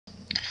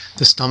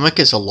The stomach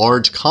is a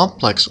large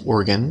complex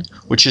organ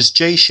which is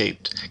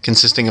J-shaped,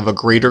 consisting of a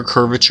greater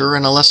curvature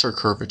and a lesser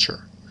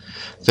curvature.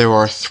 There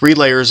are 3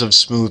 layers of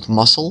smooth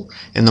muscle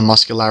in the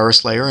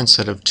muscularis layer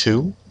instead of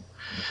 2.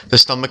 The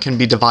stomach can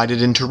be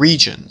divided into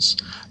regions: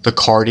 the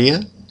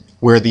cardia,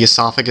 where the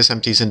esophagus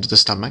empties into the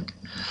stomach;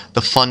 the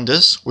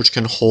fundus, which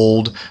can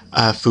hold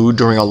food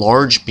during a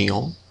large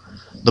meal;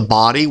 the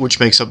body,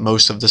 which makes up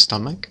most of the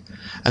stomach;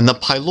 and the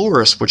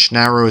pylorus, which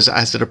narrows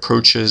as it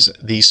approaches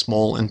the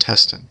small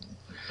intestine.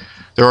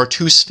 There are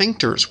 2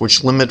 sphincters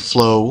which limit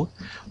flow.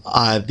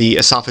 The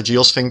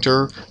esophageal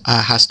sphincter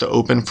has to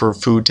open for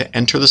food to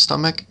enter the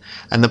stomach,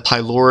 and the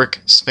pyloric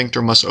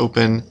sphincter must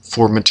open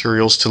for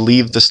materials to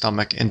leave the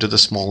stomach into the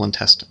small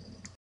intestine.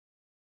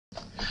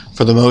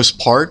 For the most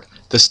part,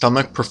 the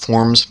stomach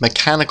performs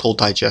mechanical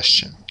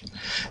digestion.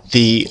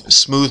 The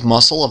smooth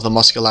muscle of the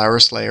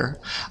muscularis layer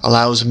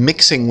allows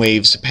mixing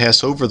waves to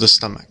pass over the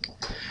stomach.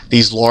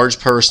 These large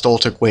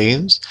peristaltic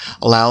waves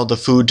allow the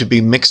food to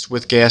be mixed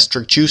with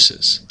gastric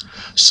juices.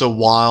 So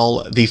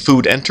while the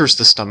food enters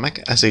the stomach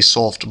as a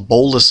soft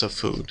bolus of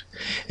food,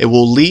 it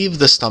will leave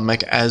the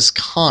stomach as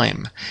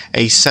chyme,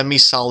 a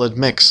semi-solid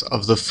mix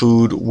of the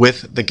food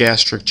with the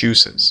gastric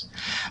juices.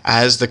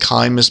 As the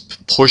chyme is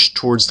pushed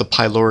towards the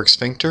pyloric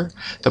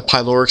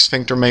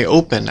sphincter may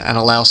open and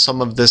allow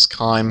some of this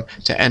chyme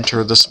to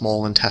enter the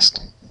small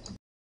intestine.